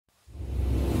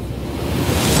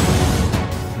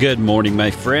Good morning,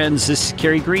 my friends. This is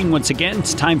Kerry Green once again.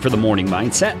 It's time for the Morning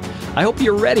Mindset. I hope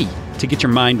you're ready to get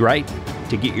your mind right,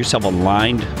 to get yourself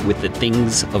aligned with the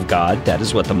things of God. That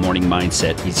is what the Morning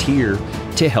Mindset is here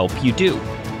to help you do.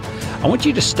 I want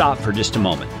you to stop for just a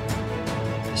moment.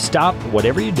 Stop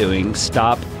whatever you're doing.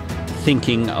 Stop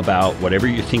thinking about whatever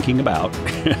you're thinking about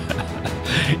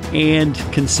and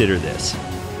consider this.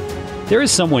 There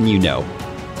is someone you know,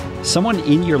 someone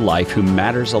in your life who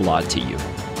matters a lot to you,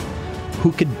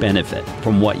 who could benefit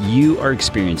from what you are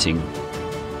experiencing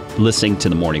listening to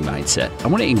the Morning Mindset. I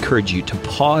want to encourage you to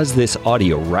pause this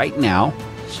audio right now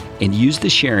and use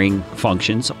the sharing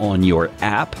functions on your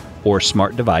app or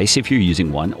smart device if you're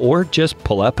using one, or just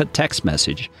pull up a text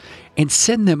message and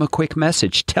send them a quick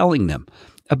message telling them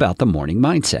about the Morning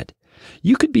Mindset.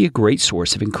 You could be a great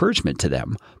source of encouragement to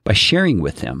them by sharing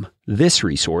with them this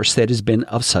resource that has been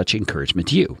of such encouragement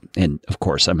to you. And of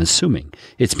course, I'm assuming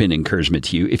it's been encouragement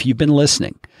to you if you've been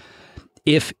listening.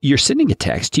 If you're sending a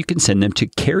text, you can send them to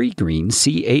careygreen,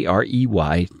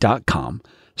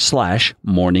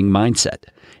 carey.com/morning mindset.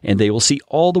 And they will see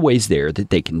all the ways there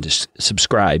that they can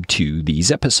subscribe to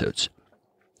these episodes.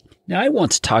 Now, I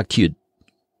want to talk to you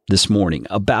this morning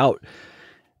about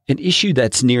an issue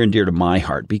that's near and dear to my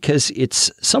heart because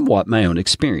it's somewhat my own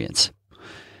experience.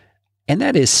 And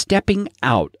that is stepping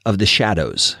out of the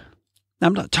shadows. Now,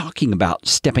 I'm not talking about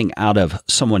stepping out of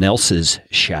someone else's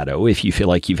shadow. If you feel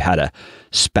like you've had a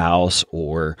spouse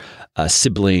or a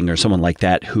sibling or someone like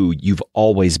that who you've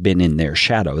always been in their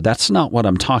shadow, that's not what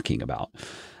I'm talking about.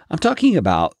 I'm talking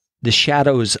about the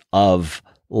shadows of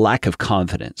lack of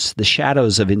confidence, the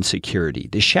shadows of insecurity,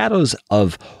 the shadows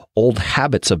of old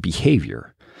habits of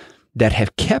behavior that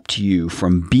have kept you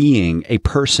from being a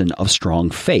person of strong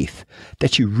faith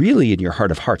that you really in your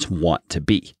heart of hearts want to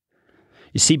be.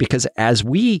 You see, because as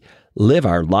we live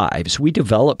our lives, we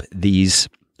develop these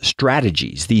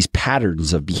strategies, these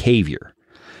patterns of behavior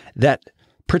that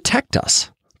protect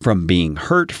us from being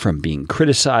hurt, from being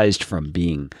criticized, from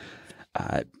being,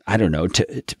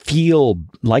 to feel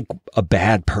like a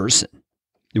bad person.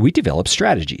 We develop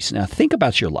strategies. Now, think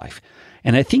about your life.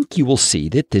 And I think you will see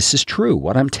that this is true.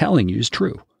 What I'm telling you is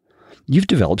true. You've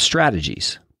developed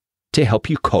strategies to help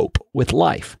you cope with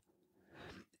life.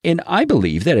 And I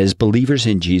believe that as believers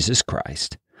in Jesus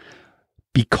Christ,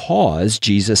 because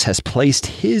Jesus has placed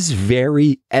his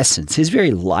very essence, his very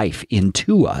life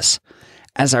into us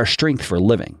as our strength for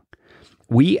living,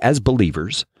 we as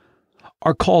believers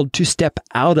are called to step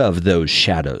out of those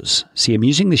shadows. See, I'm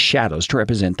using the shadows to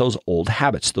represent those old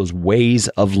habits, those ways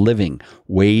of living,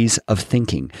 ways of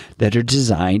thinking that are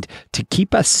designed to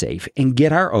keep us safe and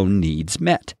get our own needs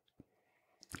met.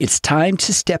 It's time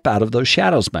to step out of those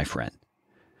shadows, my friend.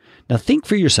 Now think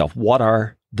for yourself, what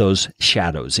are those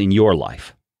shadows in your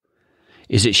life?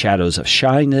 Is it shadows of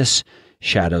shyness,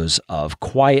 shadows of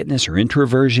quietness or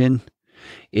introversion?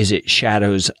 Is it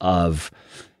shadows of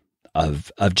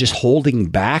just holding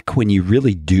back when you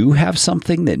really do have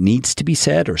something that needs to be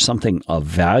said or something of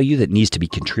value that needs to be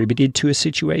contributed to a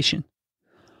situation?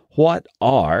 What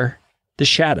are the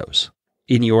shadows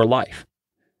in your life?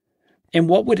 And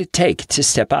what would it take to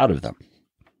step out of them?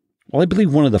 Well, I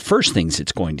believe one of the first things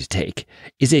it's going to take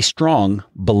is a strong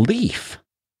belief,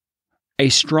 a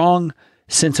strong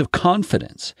sense of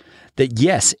confidence that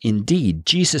yes, indeed,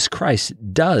 Jesus Christ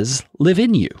does live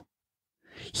in you.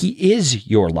 He is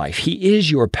your life. He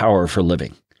is your power for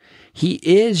living. He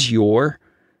is your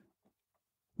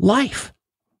life.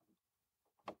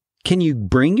 Can you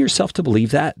bring yourself to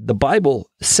believe that? The Bible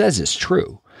says it's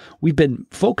true. We've been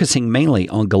focusing mainly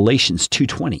on Galatians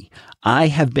 2:20. I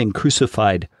have been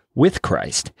crucified with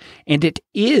Christ, and it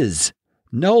is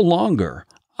no longer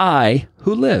I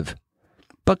who live,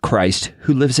 but Christ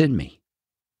who lives in me.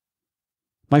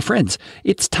 My friends,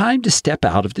 it's time to step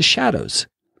out of the shadows.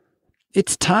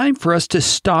 It's time for us to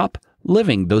stop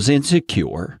living those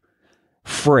insecure,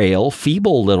 frail,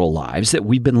 feeble little lives that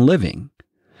we've been living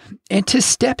and to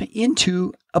step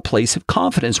into a place of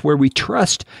confidence where we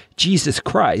trust Jesus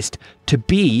Christ to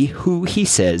be who he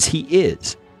says he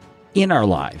is in our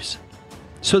lives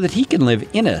so that he can live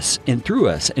in us and through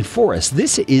us and for us.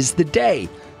 This is the day.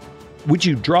 Would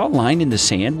you draw a line in the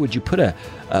sand? Would you put a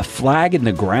flag in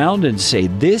the ground and say,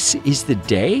 this is the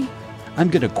day I'm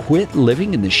going to quit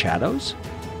living in the shadows?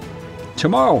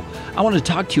 Tomorrow, I want to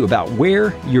talk to you about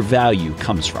where your value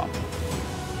comes from.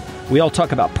 We all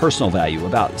talk about personal value,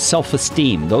 about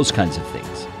self-esteem, those kinds of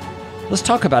things. Let's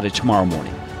talk about it tomorrow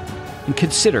morning and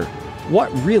consider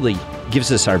what really gives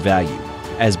us our value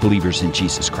as believers in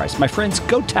Jesus Christ. My friends,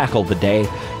 go tackle the day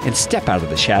and step out of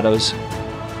the shadows.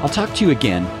 I'll talk to you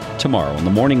again tomorrow on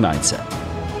The Morning Mindset.